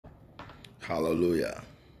Hallelujah.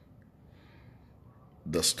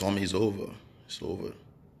 The storm is over. It's over.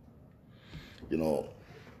 You know,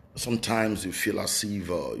 sometimes you feel as if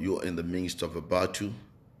you're in the midst of a battle,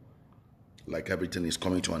 like everything is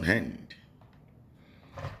coming to an end.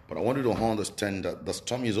 But I want you to understand that the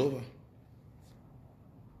storm is over.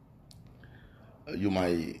 You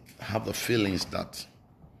might have the feelings that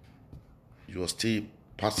you are still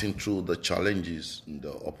passing through the challenges,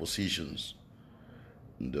 the oppositions,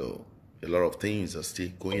 a lot of things are still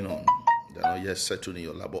going on. They're not yet settled in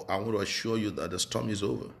your life. But I want to assure you that the storm is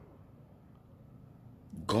over.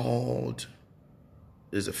 God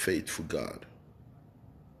is a faithful God.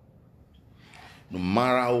 No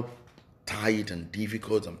matter how tired and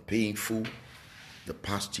difficult and painful the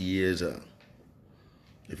past years are,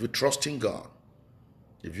 if you trust in God,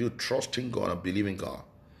 if you trust in God and believe in God,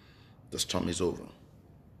 the storm is over.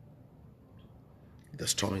 The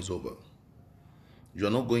storm is over. You're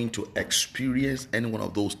not going to experience any one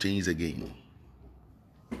of those things again.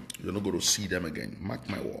 You're not going to see them again. Mark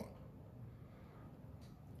my word.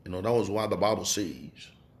 You know, that was why the Bible says,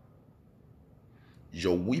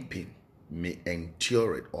 your weeping may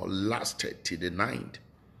endure it or last it till the night,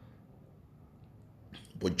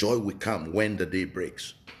 but joy will come when the day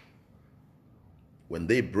breaks. When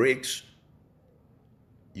day breaks,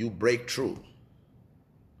 you break through,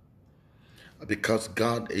 because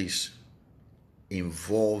God is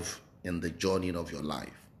involved in the journey of your life,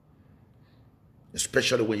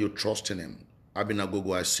 especially when you trust in Him.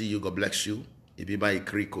 Abinagogo, I see you. God bless you. Ibiba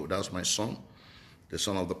Ikriko, that's my son, the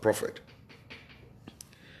son of the prophet.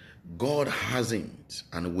 God hasn't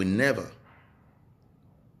and will never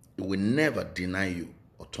deny you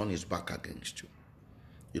or turn His back against you.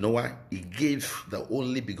 You know why? He gave the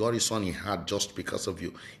only begotten son He had just because of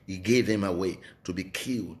you. He gave Him away to be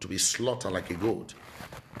killed, to be slaughtered like a goat.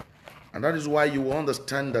 And that is why you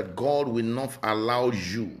understand that God will not allow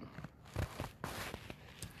you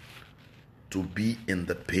to be in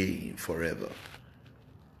the pain forever.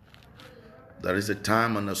 There is a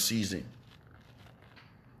time and a season.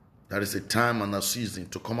 There is a time and a season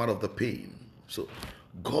to come out of the pain. So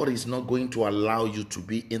God is not going to allow you to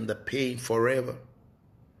be in the pain forever.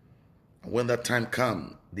 And when that time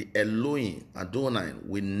comes, the Elohim Adonai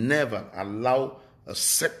will never allow a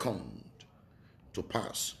second to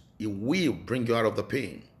pass. He will bring you out of the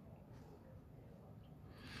pain.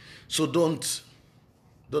 So don't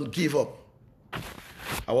give up.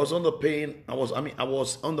 I was on the pain. I was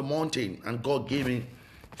on the mountain, and God gave me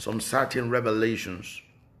some certain revelations.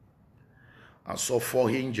 I saw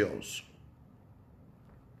four angels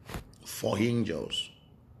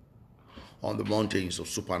on the mountains of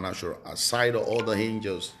supernatural, aside of all the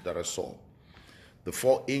angels that I saw. The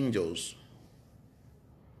four angels,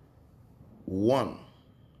 one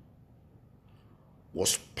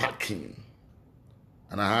was packing.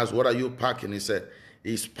 And I asked, what are you packing? He said,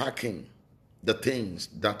 he's packing the things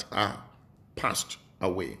that are passed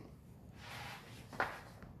away.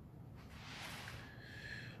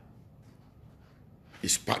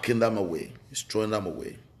 He's packing them away. He's throwing them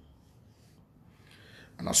away.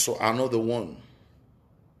 And I saw another one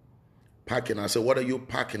packing. I said, what are you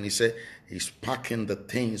packing? He said, he's packing the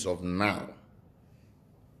things of now.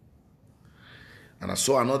 And I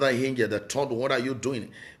saw another angel that told him, what are you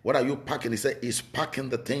doing? What are you packing? He said, he's packing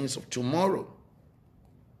the things of tomorrow.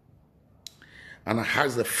 And I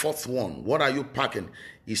asked the fourth one, what are you packing?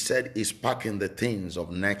 He said, he's packing the things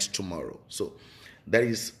of next tomorrow. So there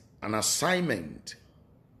is an assignment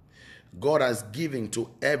God has given to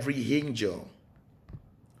every angel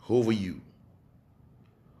over you.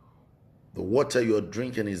 The water you're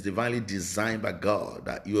drinking is divinely designed by God,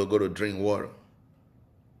 that you are going to drink water.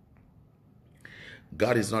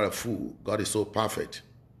 God is not a fool. God is so perfect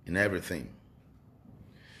in everything.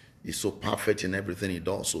 He's so perfect in everything He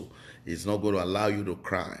does. So He's not going to allow you to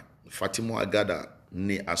cry. Fatima Agada,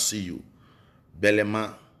 I see you.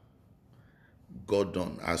 Belema,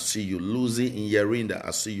 Gordon, I see you. Lucy in Yerinda,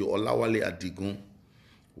 I see you. Olawale Adigun.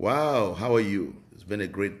 Wow, how are you? It's been a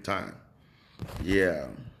great time. Yeah.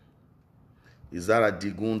 Is that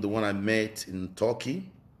Adigun, the one I met in Turkey?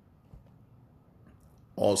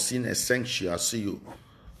 Or Sin Essential, I see you.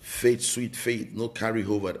 Faith, sweet faith, no carry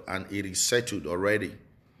over, and it is settled already.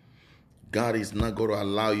 God is not going to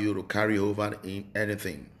allow you to carry over in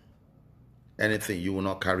anything. Anything you will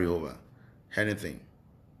not carry over. Anything.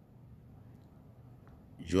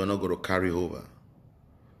 You are not going to carry over.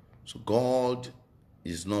 So God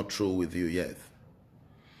is not through with you yet.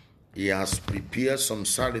 He has prepared some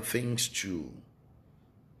certain things to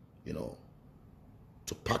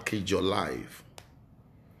package your life.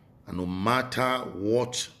 And no matter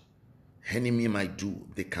what enemy might do,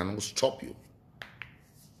 they cannot stop you.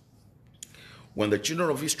 When the children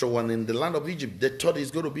of Israel were in the land of Egypt, they thought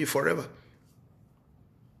it's going to be forever.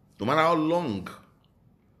 No matter how long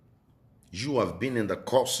you have been in the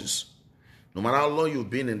curses, no matter how long you've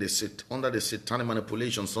been in under the satanic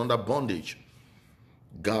manipulations, under bondage,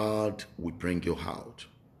 God will bring you out.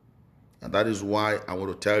 And that is why I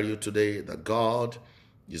want to tell you today that God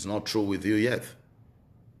is not through with you yet.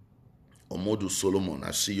 Omodu Solomon,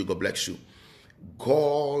 I see you. God bless you.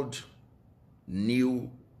 God knew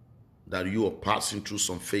that you are passing through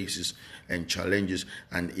some phases and challenges,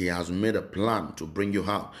 and he has made a plan to bring you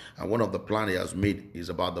out. And one of the plans he has made is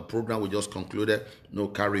about the program we just concluded, no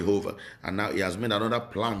carry over. And now he has made another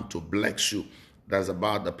plan to bless you. That's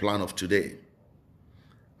about the plan of today.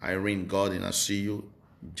 Irene Gordon, I see you.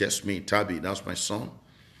 Jasmine Tabby, that's my son.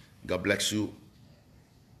 God bless you.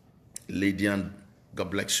 Lydian,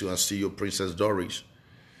 God bless you. I see you. Princess Doris,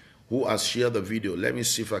 who has shared the video. Let me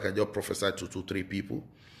see if I can just prophesy to 2-3 people.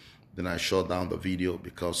 Then I shut down the video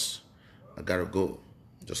because I gotta go.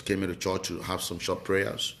 Just came into church to have some short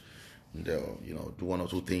prayers and do 1 or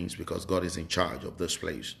 2 things because God is in charge of this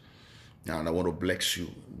place. And I want to bless you.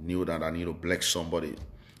 Knew that I need to bless somebody,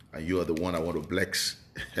 and you are the one I want to bless.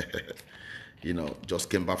 Just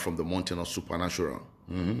came back from the mountain of supernatural.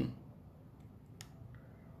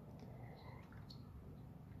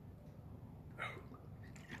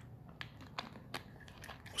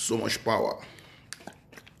 So much power,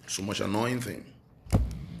 so much anointing,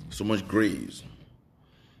 so much grace.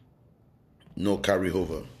 No carry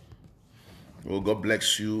over. Oh, God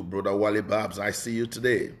bless you, Brother Wally Babs. I see you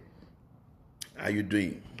today. How you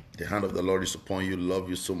doing? The hand of the Lord is upon you. Love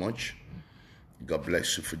you so much. God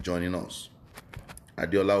bless you for joining us.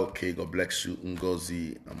 Adiola, okay, God bless you.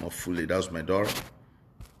 Ngozi Amafule, that's my daughter.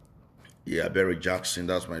 Yeah, Barry Jackson,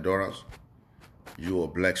 that's my daughter. You are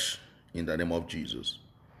blessed in the name of Jesus.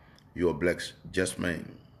 You are blessed. Just man.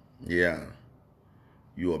 Yeah.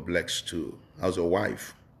 You are blessed too. How's your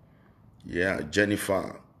wife? Yeah,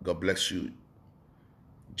 Jennifer, God bless you.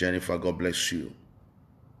 Jennifer, God bless you.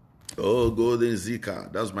 Oh, Golden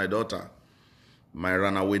Zika, that's my daughter. My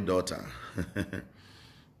runaway daughter.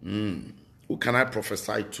 Who can I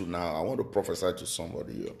prophesy to now? I want to prophesy to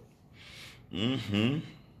somebody here.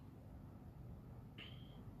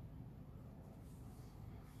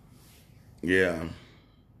 Yeah.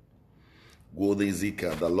 Golden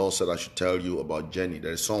Zika, the Lord said I should tell you about Jenny.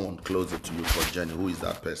 There is someone closer to you called Jenny. Who is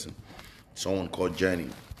that person? Someone called Jenny.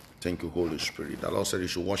 Thank you, Holy Spirit. The Lord said you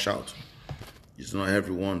should watch out. It's not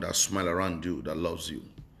everyone that smiles around you that loves you.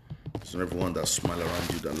 It's not everyone that smiles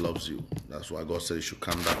around you that loves you. That's why God said you should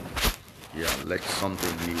calm down. Yeah, like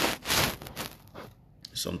something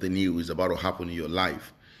new is about to happen in your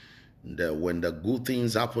life. When the good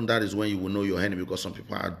things happen, that is when you will know your enemy, because some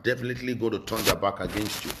people are definitely going to turn their back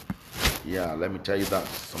against you. Yeah, let me tell you that.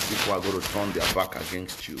 Some people are going to turn their back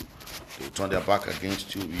against you. They will turn their back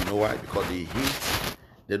against you. You know why? Because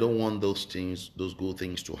they don't want those things, those good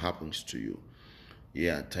things to happen to you.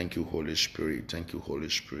 Yeah, thank you, Holy Spirit. Thank you, Holy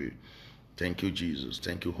Spirit. Thank you, Jesus.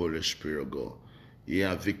 Thank you, Holy Spirit of God.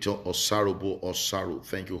 Yeah, Victor Osaru.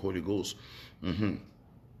 Thank you, Holy Ghost.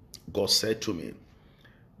 God said to me,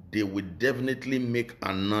 they will definitely make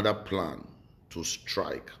another plan to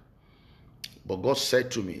strike. But God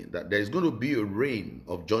said to me that there's going to be a reign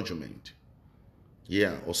of judgment.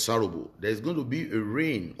 Yeah, Osarubo. There's going to be a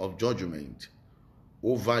reign of judgment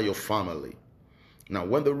over your family. Now,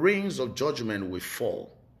 when the rains of judgment will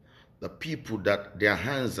fall, the people that their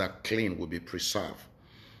hands are clean will be preserved.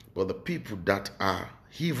 But the people that are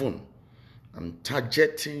even and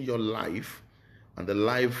targeting your life and the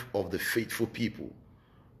life of the faithful people,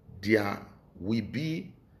 they will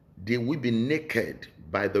be naked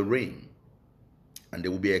by the rain, and they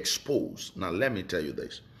will be exposed. Now, let me tell you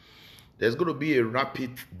this. There's going to be a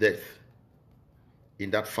rapid death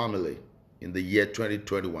in that family in the year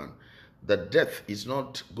 2021. The death is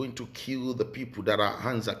not going to kill the people that our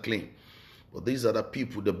hands are clean. But these are the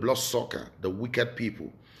people, the bloodsucker, the wicked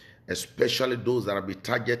people, especially those that have been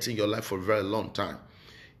targeting your life for a very long time.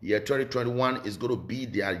 Year 2021 is going to be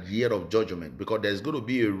their year of judgment, because there's going to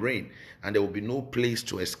be a rain and there will be no place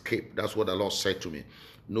to escape. That's what the Lord said to me.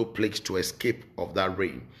 No place to escape of that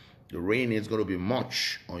rain. The rain is going to be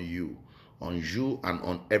much on you and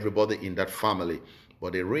on everybody in that family.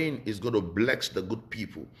 But the rain is going to bless the good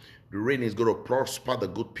people. The rain is going to prosper the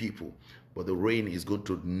good people. But the rain is going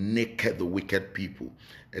to naked the wicked people,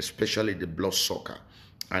 especially the bloodsucker.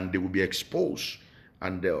 And they will be exposed.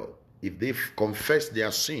 And if they confess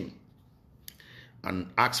their sin and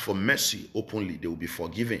ask for mercy openly, they will be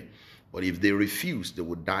forgiven. But if they refuse, they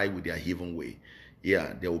will die with their evil way.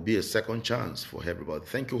 Yeah, there will be a second chance for everybody.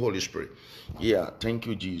 Thank you, Holy Spirit. Yeah, thank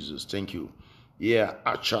you, Jesus. Thank you. Yeah,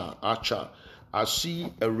 Acha. I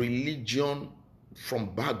see a religion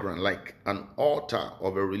from background, like an altar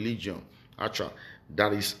of a religion, Acha,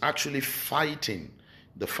 that is actually fighting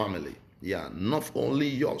the family. Yeah, not only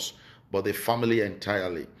yours, but the family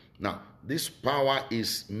entirely. Now, this power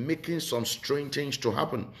is making some strange things to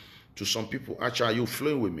happen to some people. Actually, are you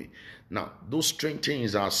flowing with me? Now, those strange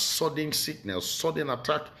things are sudden sickness, sudden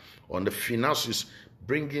attack on the finances,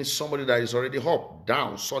 bringing somebody that is already up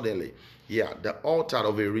down suddenly. Yeah, the altar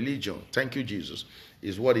of a religion, thank you, Jesus,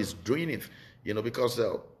 is what is doing it. Because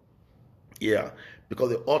because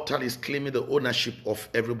the altar is claiming the ownership of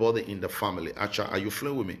everybody in the family. Actually, are you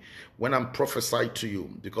flowing with me? When I'm prophesying to you,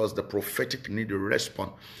 because the prophetic need to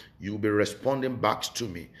respond, you'll be responding back to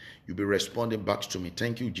me. You'll be responding back to me.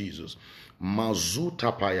 Thank you, Jesus.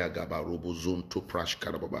 Mazutapaya gaba robozon to prash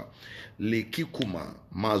karababa. Lekikuma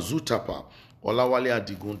mazutapa olawale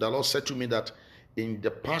adigun. The Lord said to me that in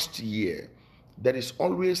the past year, there is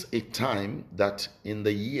always a time that in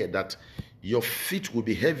the year that your feet will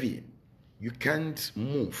be heavy. You can't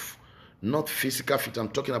move. Not physical feet. I'm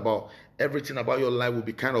talking about everything about your life will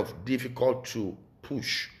be kind of difficult to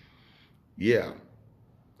push. Yeah.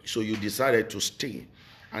 So you decided to stay.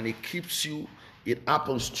 And it keeps you, it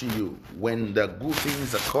happens to you when the good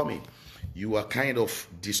things are coming. You are kind of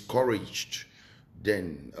discouraged.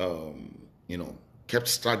 Then, kept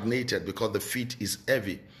stagnated because the feet is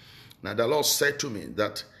heavy. Now the Lord said to me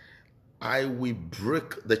that I will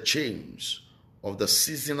break the chains of the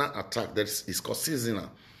seasonal attack. That is called seasonal.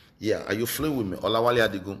 Yeah, are you flowing with me? Olawale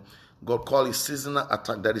Adigun. God called it seasonal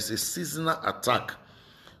attack. That is a seasonal attack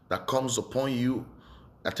that comes upon you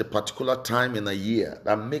at a particular time in a year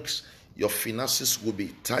that makes your finances will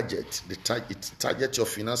be target. It targets your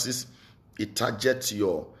finances. It targets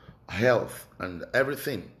your health and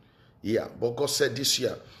everything. Yeah, but God said this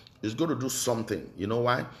year is going to do something. You know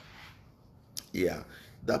why? Yeah,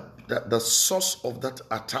 the source of that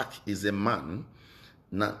attack is a man.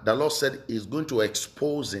 Now, the Lord said He's going to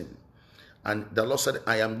expose him. And the Lord said,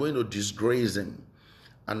 I am going to disgrace him.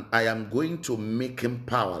 And I am going to make him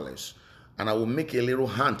powerless. And I will make a little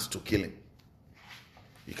hand to kill him.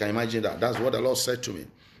 You can imagine that. That's what the Lord said to me.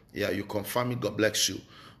 Yeah, you confirm it. God bless you.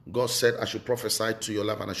 God said I should prophesy to your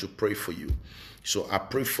life and I should pray for you. So I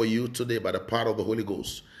pray for you today by the power of the Holy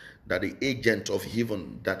Ghost, that the agent of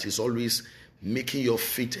heaven that is always making your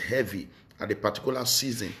feet heavy at a particular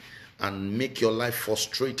season and make your life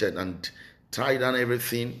frustrated and tie down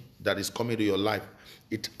everything that is coming to your life.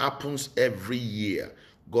 It happens every year.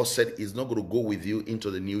 God said He's not going to go with you into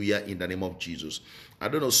the new year in the name of Jesus. I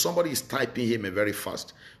don't know, somebody is typing Him very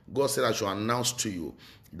fast. God said I should announce to you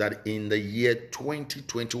that in the year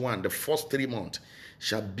 2021, the first 3 months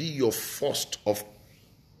shall be your first of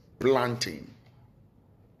planting.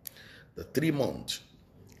 The 3 months,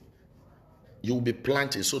 you will be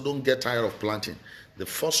planting, so don't get tired of planting. The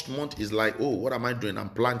first month is like, oh, what am I doing? I'm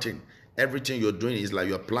planting. Everything you're doing is like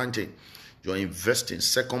you're planting. You're investing.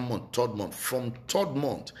 Second month, third month. From third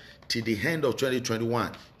month till the end of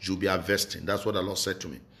 2021, you'll be harvesting. That's what the Lord said to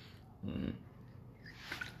me.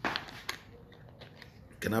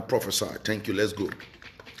 Can I prophesy? Thank you. Let's go.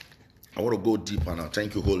 I want to go deeper now.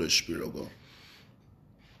 Thank you, Holy Spirit of God.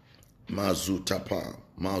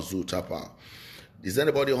 Mazutapa. Is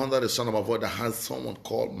anybody under the sound of my voice that has someone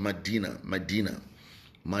called Medina?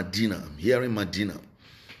 I'm hearing Medina.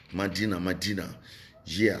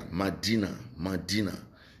 Yeah, Medina.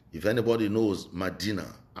 If anybody knows Medina,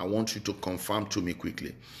 I want you to confirm to me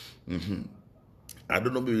quickly. I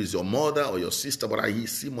don't know if it's your mother or your sister, but I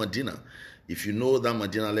see Medina. If you know that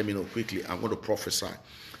Medina, let me know quickly. I'm going to prophesy.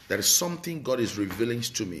 There is something God is revealing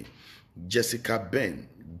to me. Jessica Ben,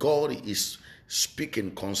 God is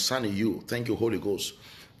speaking concerning you. Thank you, Holy Ghost.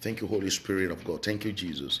 Thank you, Holy Spirit of God. Thank you,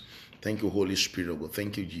 Jesus. Thank you, Holy Spirit of God.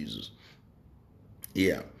 Thank you, Jesus.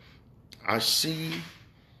 Yeah. I see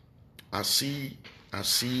a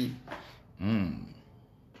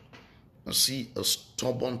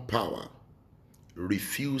stubborn power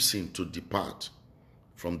refusing to depart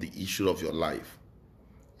from the issue of your life.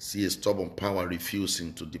 See a stubborn power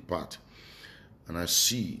refusing to depart. And I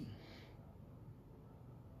see,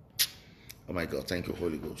 oh my God, thank you,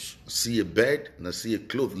 Holy Ghost. I see a bed and I see a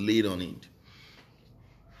cloth laid on it.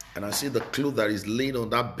 And I see the cloth that is laid on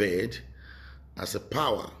that bed as a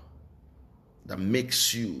power that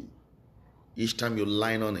makes you, each time you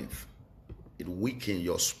lie on it, it weakens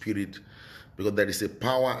your spirit, because there is a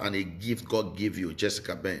power and a gift God gave you,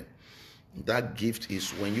 Jessica Ben. That gift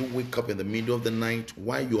is when you wake up in the middle of the night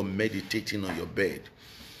while you're meditating on your bed,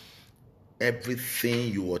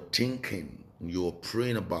 everything you are thinking you're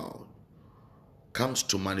praying about comes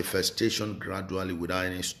to manifestation gradually without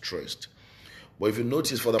any stress. But if you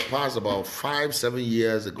notice, for the past about 5-7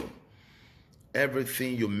 years ago,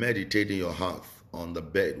 everything you meditate in your heart on the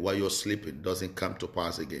bed while you're sleeping doesn't come to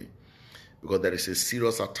pass again, because there is a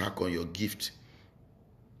serious attack on your gift.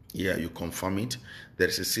 Yeah, you confirm it. There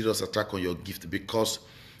is a serious attack on your gift, because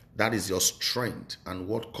that is your strength. And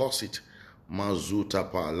what caused it?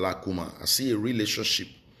 Mazutapa lakuma. I see a relationship.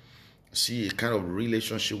 I see a kind of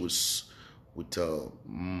relationship with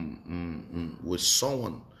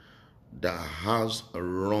someone that has a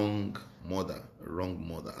wrong mother,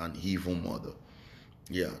 an evil mother.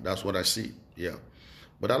 Yeah, that's what I see. Yeah.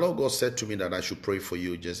 But the Lord God said to me that I should pray for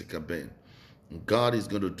you, Jessica Ben. God is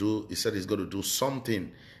going to do, he said he's going to do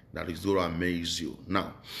something that is going to amaze you.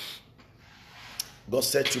 Now, God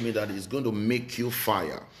said to me that he's going to make you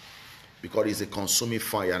fire, because he's a consuming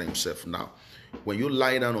fire himself. Now, when you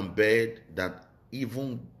lie down on bed, that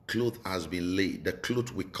even cloth has been laid, the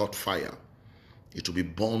cloth will caught fire. It will be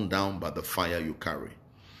burned down by the fire you carry.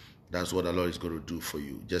 That's what the Lord is going to do for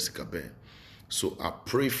you, Jessica Ben. So I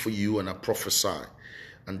pray for you and I prophesy.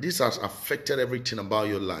 And this has affected everything about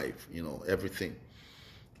your life, everything.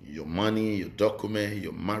 Your money, your document,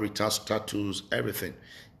 your marital status, everything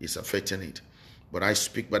is affecting it. But I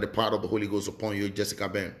speak by the power of the Holy Ghost upon you, Jessica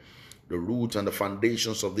Ben. The roots and the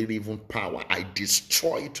foundations of the evil power, I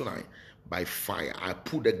destroy it tonight by fire. I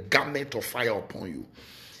put a garment of fire upon you.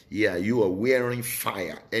 Yeah, you are wearing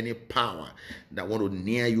fire. Any power that want to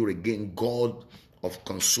near you again, God of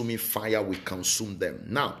consuming fire will consume them.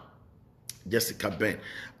 Now, Jessica Ben,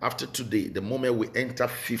 after today, the moment we enter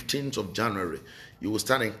 15th of January, you will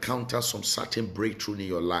start encounter some certain breakthrough in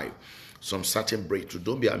your life. Some certain breakthrough.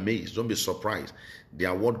 Don't be amazed. Don't be surprised. They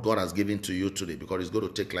are what God has given to you today, because it's going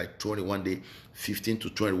to take like 21 days, 15 to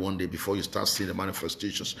 21 days before you start seeing the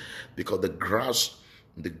manifestations. Because the grass,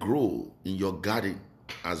 the grow in your garden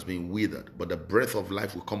has been withered, but the breath of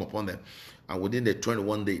life will come upon them. And within the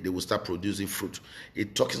 21 days, they will start producing fruit.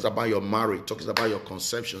 It talks about your marriage, it talks about your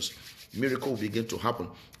conceptions. Miracle will begin to happen.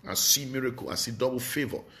 I see miracle, I see double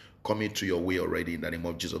favor coming to your way already in the name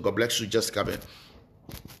of Jesus. God bless you, Jessica Ben.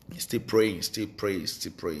 Still praying, still praying,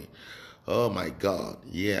 still praying. Oh my God.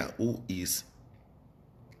 Yeah. Who is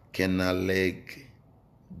Kenaleg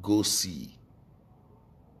Gosi?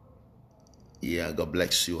 Yeah, God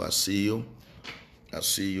bless you. I see you. I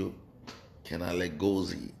see you. Kenaleg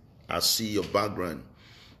Gosi. I see your background.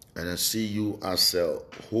 And I see you as a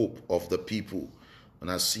hope of the people.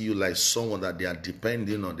 And I see you like someone that they are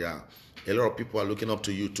depending on. A lot of people are looking up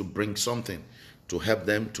to you to bring something, to help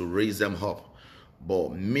them, to raise them up.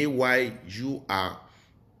 But meanwhile, you are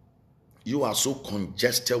so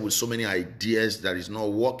congested with so many ideas that is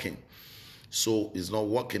not working. So it's not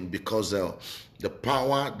working because the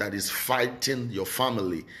power that is fighting your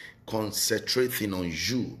family concentrating on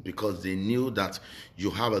you, because they knew that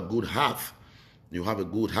you have a good heart. You have a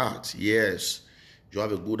good heart. Yes, you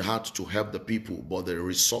have a good heart to help the people, but the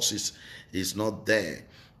resources is not there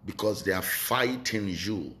because they are fighting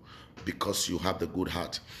you because you have the good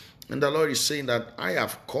heart. And the Lord is saying that I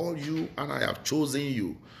have called you and I have chosen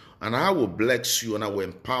you, and I will bless you and I will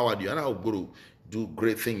empower you and I will go to do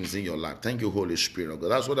great things in your life. Thank you, Holy Spirit of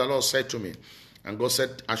God. That's what the Lord said to me. And God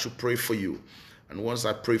said I should pray for you. And once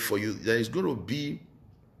I pray for you, there is going to be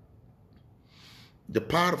the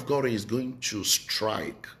power of God is going to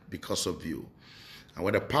strike because of you. And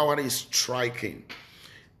when the power is striking,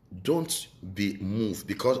 don't be moved,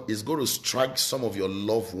 because it's going to strike some of your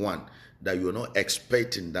loved one that you're not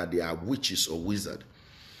expecting, that they are witches or wizards.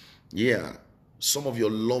 Yeah, some of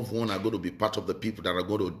your loved ones are going to be part of the people that are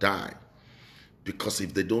going to die, because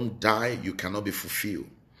if they don't die, you cannot be fulfilled.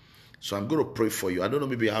 So I'm going to pray for you. I don't know,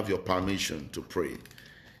 maybe I have your permission to pray.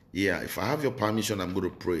 Yeah, if I have your permission, I'm going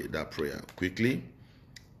to pray that prayer quickly.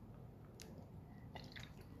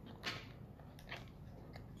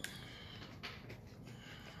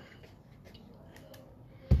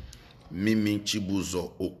 Mimi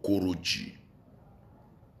Chibuzo Okoroji.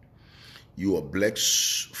 You are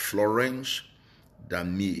blessed, Florence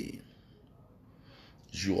Dami.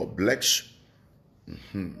 You are blessed,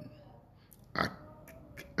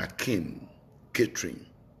 Akin Catherine.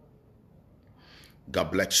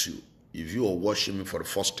 God bless you. If you are watching me for the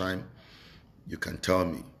first time, you can tell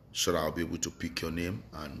me so that I'll be able to pick your name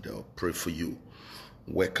and pray for you,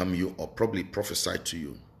 welcome you, or probably prophesy to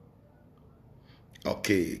you.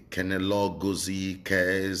 Okay, Kenelo Gozi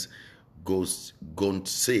Kez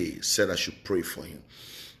Gonse said I should pray for him.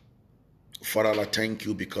 Father, I thank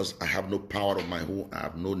you because I have no power of my own. I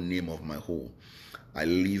have no name of my own. I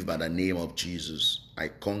live by the name of Jesus. I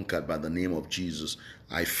conquered by the name of Jesus.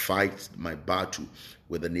 I fight my battle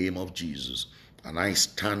with the name of Jesus. And I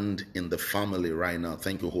stand in the family right now.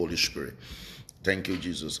 Thank you, Holy Spirit. Thank you,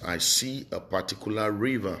 Jesus. I see a particular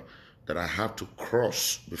river that I have to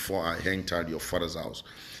cross before I enter your father's house.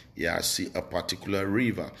 Yeah, I see a particular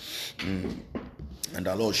river. And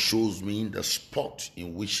the Lord shows me the spot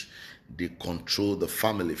in which they control the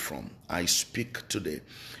family from. I speak today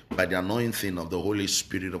by the anointing of the Holy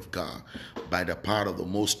Spirit of God, by the power of the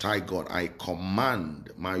Most High God. I command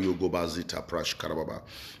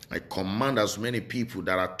I command as many people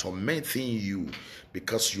that are tormenting you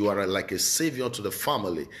because you are like a savior to the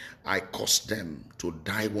family. I cause them to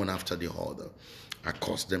die one after the other. I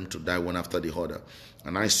cause them to die one after the other.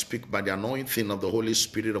 And I speak by the anointing of the Holy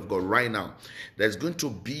Spirit of God right now. There's going to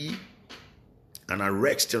be an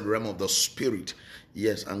arrest in the realm of the spirit.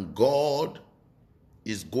 Yes, and God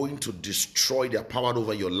is going to destroy their power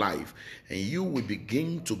over your life. And you will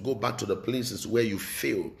begin to go back to the places where you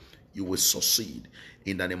fail. You will succeed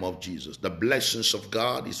in the name of Jesus. The blessings of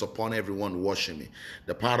God is upon everyone watching me.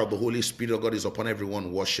 The power of the Holy Spirit of God is upon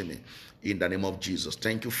everyone watching me in the name of Jesus.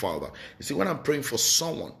 Thank you, Father. You see, when I'm praying for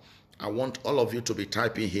someone, I want all of you to be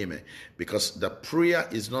typing Amen, because the prayer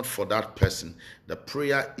is not for that person. The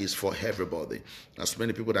prayer is for everybody. There's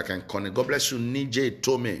many people that can connect. God bless you, Nije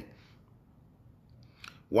Tome.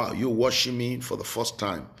 Wow, you're watching me for the first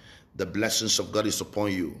time. The blessings of God is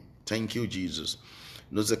upon you. Thank you, Jesus.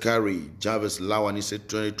 Nozakari Jarvis Lawani said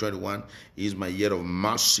 2021 is my year of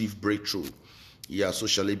massive breakthrough. Yeah, so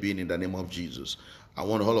shall it be in the name of Jesus. I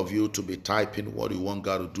want all of you to be typing what you want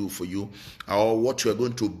God to do for you or what you are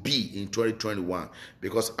going to be in 2021,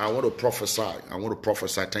 because I want to prophesy. I want to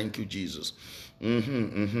prophesy. Thank you, Jesus.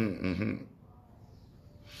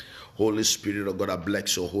 Holy Spirit of God, I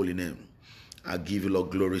bless your holy name. I give you,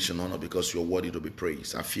 Lord, glory and honor because you're worthy to be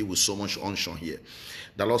praised. I feel with so much unction here.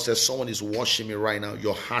 The Lord says someone is watching me right now.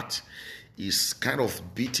 Your heart is kind of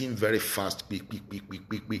beating very fast.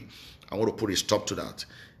 I want to put a stop to that.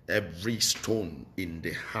 Every stone in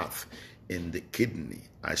the heart, in the kidney,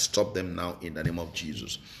 I stop them now in the name of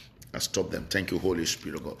Jesus. I stop them. Thank you, Holy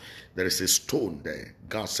Spirit of God. There is a stone there.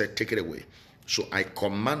 God said, take it away. So I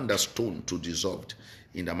command the stone to dissolve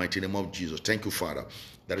in the mighty name of Jesus. Thank you, Father.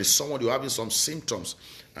 There is someone you're having some symptoms,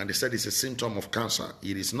 and they said it's a symptom of cancer.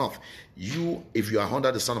 It is not. You, if you are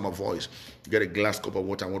under the sound of my voice, get a glass cup of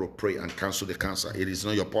water. I want to pray and cancel the cancer. It is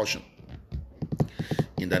not your portion.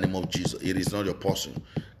 In the name of Jesus, it is not your portion.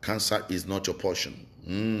 Cancer is not your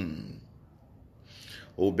portion.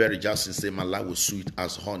 Oh, Barry Justin say, my life was sweet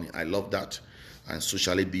as honey. I love that. And so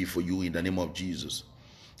shall it be for you in the name of Jesus.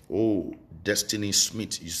 Oh, Destiny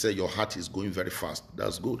Smith, you say your heart is going very fast.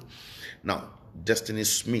 That's good. Now, Destiny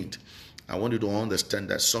Smith, I want you to understand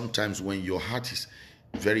that sometimes when your heart is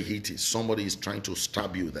very heated, somebody is trying to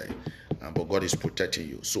stab you there, but God is protecting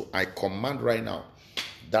you. So I command right now,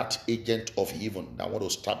 that agent of evil that want to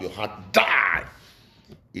stab your heart, die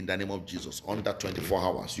in the name of Jesus. Under 24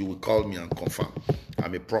 hours, you will call me and confirm.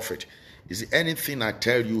 I'm a prophet. Is anything I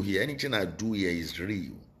tell you here, anything I do here is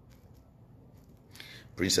real.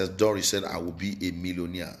 Princess Doris said, I will be a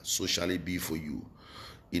millionaire. So shall it be for you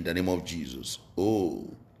in the name of Jesus. Oh,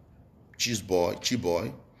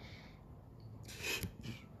 Chiboy,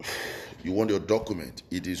 you want your document?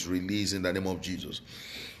 It is released in the name of Jesus.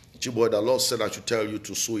 Chiboy, the Lord said I should tell you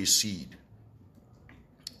to sow a seed.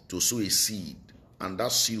 To sow a seed. And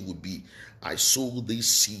that seed would be, I sow this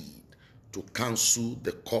seed to cancel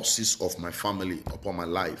the curses of my family upon my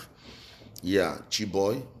life. Yeah,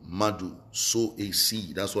 Chiboy, Madu, sow a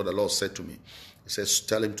seed. That's what the Lord said to me. He says,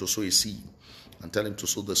 tell him to sow a seed. And tell him to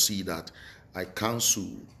sow the seed that I cancel.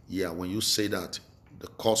 Yeah, when you say that, the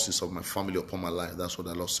curses of my family upon my life. That's what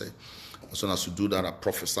the Lord said. As soon as you do that, I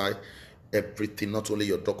prophesy everything, not only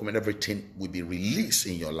your document, everything will be released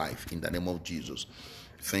in your life in the name of Jesus.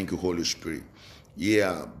 Thank you, Holy Spirit.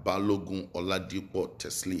 Yeah, Balogun Oladipo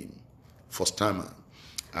Teslim, first timer.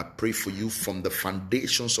 I pray for you from the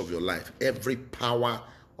foundations of your life. Every power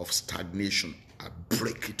of stagnation, I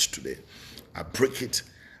break it today. I break it.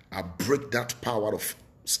 I break that power of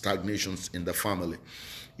stagnations in the family.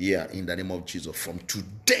 Yeah, in the name of Jesus. From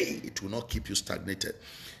today, it will not keep you stagnated.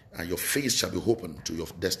 And your face shall be open to your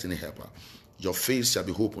destiny helper. Your face shall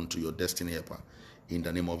be open to your destiny helper. In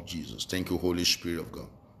the name of Jesus. Thank you, Holy Spirit of God.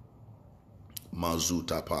 Mazu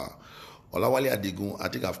Tapa. Olawale Adigun, I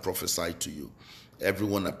think I've prophesied to you.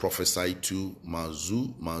 Everyone I prophesied to,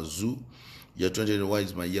 Mazu. Year 2021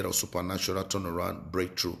 is my year of supernatural turnaround,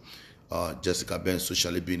 breakthrough. Jessica Ben, so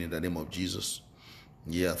shall it be in the name of Jesus.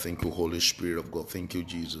 Yeah, thank you, Holy Spirit of God. Thank you,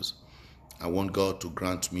 Jesus. I want God to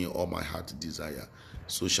grant me all my heart desire.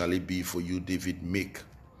 So shall it be for you, David Make.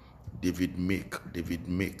 David Make.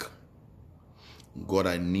 God,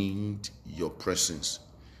 I need your presence.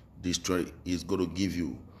 This strength is going to give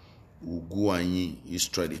you. God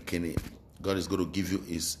is going to give you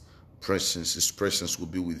his presence. His presence will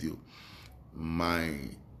be with you. My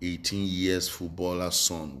 18 years footballer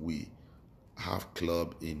son, we have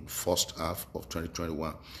club in first half of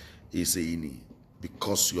 2021. Is saying,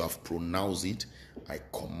 because you have pronounced it, I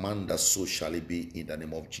command that so shall it be in the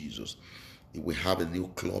name of Jesus. If we have a new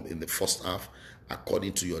club in the first half,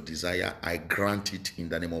 according to your desire, I grant it in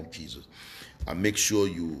the name of Jesus. And make sure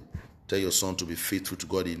you tell your son to be faithful to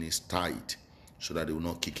God in his tithe, so that they will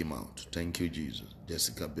not kick him out. Thank you, Jesus.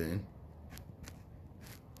 Jessica Ben.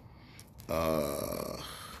 The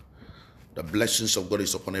blessings of God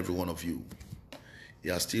is upon every one of you.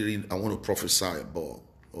 Yeah, still, I want to prophesy, but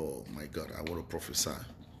oh my God, I want to prophesy.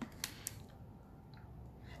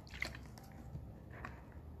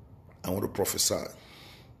 I want to prophesy.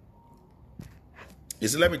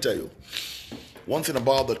 Let me tell you, one thing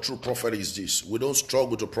about the true prophet is this: we don't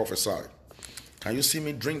struggle to prophesy. Can you see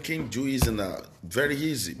me drinking juice? Very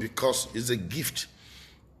easy, because it's a gift.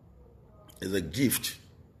 It's a gift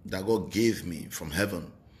that God gave me from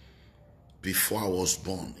heaven before I was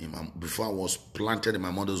born, before I was planted in my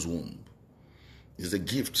mother's womb. It's a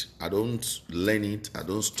gift. I don't learn it. I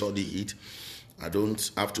don't study it. I don't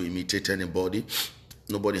have to imitate anybody.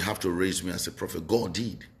 Nobody have to raise me as a prophet. God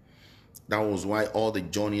did. That was why all the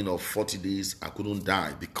journeying of 40 days, I couldn't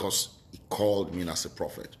die, because he called me as a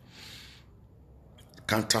prophet.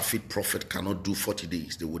 Counterfeit prophet cannot do 40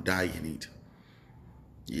 days. They will die in it.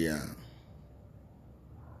 Yeah.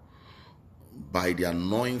 By the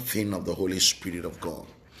anointing of the Holy Spirit of God,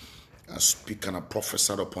 I speak and I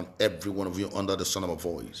prophesy upon every one of you under the sound of my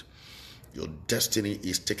voice. Your destiny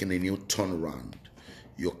is taking a new turnaround.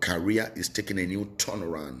 Your career is taking a new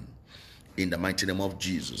turnaround in the mighty name of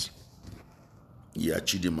Jesus. Yeah,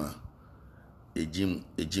 Chidima, Ejim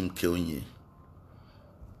Keonye.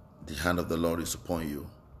 The hand of the Lord is upon you.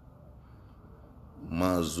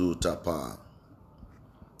 Mazu Tapa.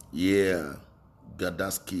 Yeah,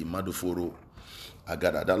 Gadaski Maduforo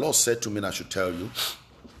Agada. The Lord said to me, I should tell you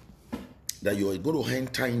that you are going to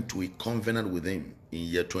enter into a covenant with him in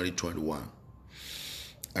year 2021.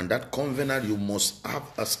 And that covenant, you must have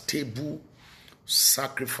a stable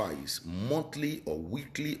sacrifice, monthly or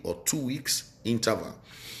weekly or 2 weeks interval,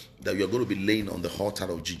 that you are going to be laying on the altar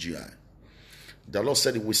of GGI. The Lord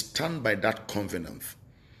said it will stand by that covenant,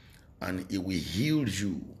 and it will heal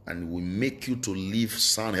you, and it will make you to live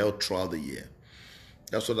sound health throughout the year.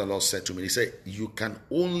 That's what the Lord said to me. He said, you can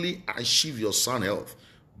only achieve your sound health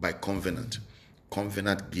by covenant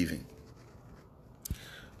giving.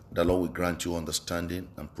 The Lord will grant you understanding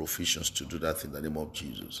and proficiency to do that in the name of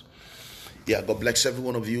Jesus. Yeah, God bless every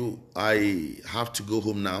one of you. I have to go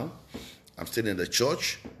home now. I'm still in the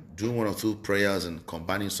church, doing 1 or 2 prayers and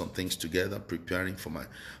combining some things together, preparing for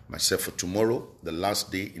myself for tomorrow, the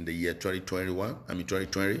last day in the year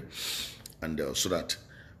 2020, and so that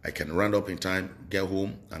I can round up in time, get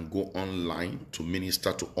home, and go online to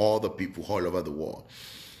minister to all the people all over the world.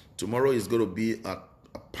 Tomorrow is going to be a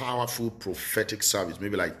powerful prophetic service,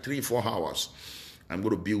 maybe like 3-4 hours. I'm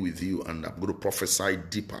going to be with you, and I'm going to prophesy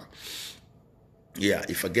deeper. Yeah,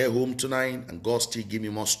 if I get home tonight and God still give me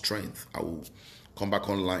more strength, I will come back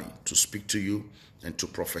online to speak to you and to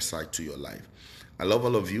prophesy to your life. I love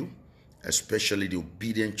all of you, especially the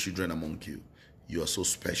obedient children among you. You are so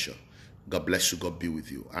special. God bless you. God be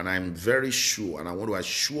with you. And I'm very sure, and I want to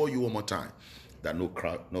assure you one more time, that no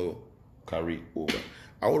carry over.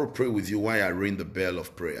 I want to pray with you while I ring the bell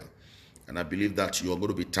of prayer. And I believe that you are going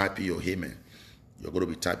to be typing your amen. You're going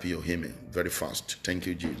to be typing your amen very fast. Thank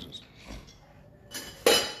you, Jesus.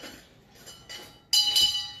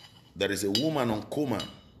 There is a woman on coma.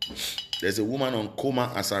 There's a woman on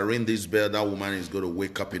coma. As I ring this bell, that woman is going to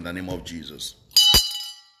wake up in the name of Jesus.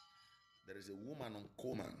 There is a woman on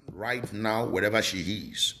coma right now, wherever she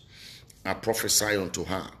is. I prophesy unto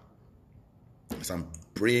her. As I'm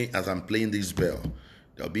praying, as I'm playing this bell,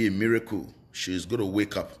 there'll be a miracle. She's going to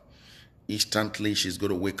wake up. Instantly, she's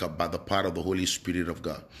going to wake up by the power of the Holy Spirit of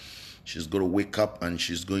God. She's going to wake up, and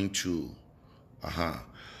she's going to,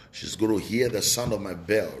 she's going to hear the sound of my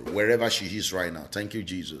bell wherever she is right now. Thank you,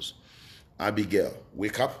 Jesus. Abigail,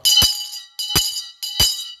 wake up. In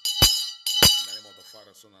the name of the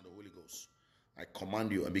Father, Son, and the Holy Ghost. I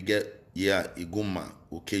command you, Abigail, Iguma,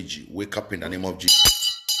 Okeji, wake up in the name of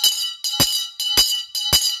Jesus.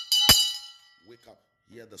 Wake up.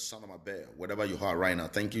 Hear the sound of my bell, wherever you are right now.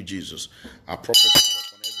 Thank you, Jesus. I prophesy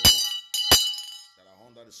upon everyone that are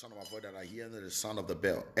under the sound of my voice, that are hearing the sound of the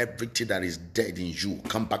bell. Everything that is dead in you,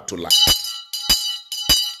 come back to life.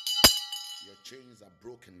 chains are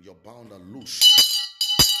broken. You're bound and loose.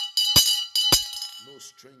 No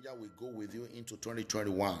stranger will go with you into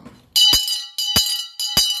 2021.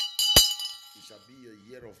 It shall be a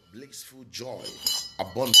year of blissful joy,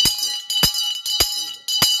 abundant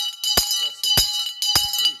blessing,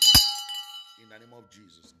 in the name of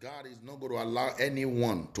Jesus. God is not going to allow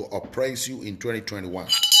anyone to oppress you in 2021.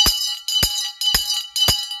 The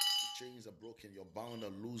chains are broken. You're bound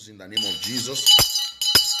and loose in the name of Jesus.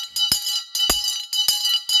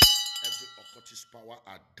 Every occultist power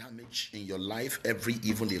are damaged in your life. Every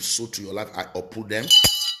evil they've sowed to your life, I uproot them. Those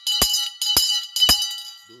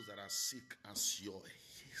that are sick as your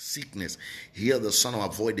sickness hear the sound of a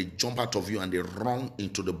voice, they jump out of you and they run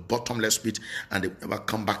into the bottomless pit and they never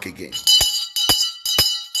come back again.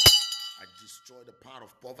 I destroy the power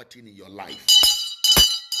of poverty in your life.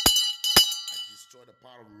 I destroy the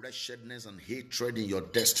power of wretchedness and hatred in your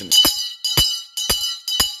destiny.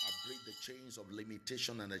 I break the chains of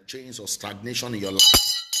limitation and the chains of stagnation in your life.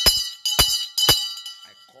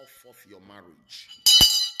 I call forth your marriage.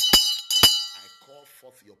 I call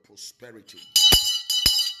forth your prosperity.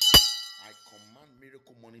 I command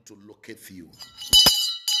miracle money to locate you.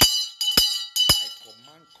 I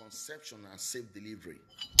command conception and safe delivery.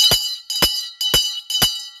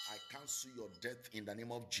 I cancel your death in the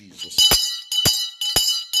name of Jesus.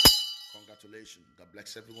 Congratulations. God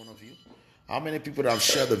bless every one of you. How many people that have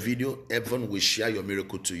shared the video? Heaven will share your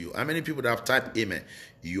miracle to you. How many people that have typed amen?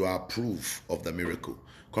 You are proof of the miracle.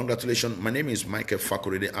 Congratulations. My name is Michael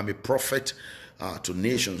Fakorede. I'm a prophet to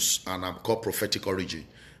nations, and I'm called Prophetic Origin.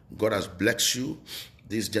 God has blessed you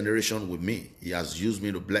this generation with me. He has used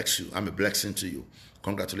me to bless you. I'm a blessing to you.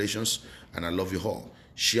 Congratulations, and I love you all.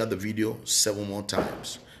 Share the video 7 more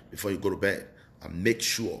times before you go to bed, and make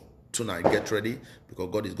sure tonight get ready, because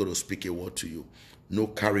God is going to speak a word to you. No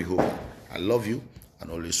carry over. I love you and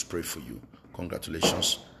always pray for you.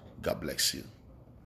 Congratulations. God bless you.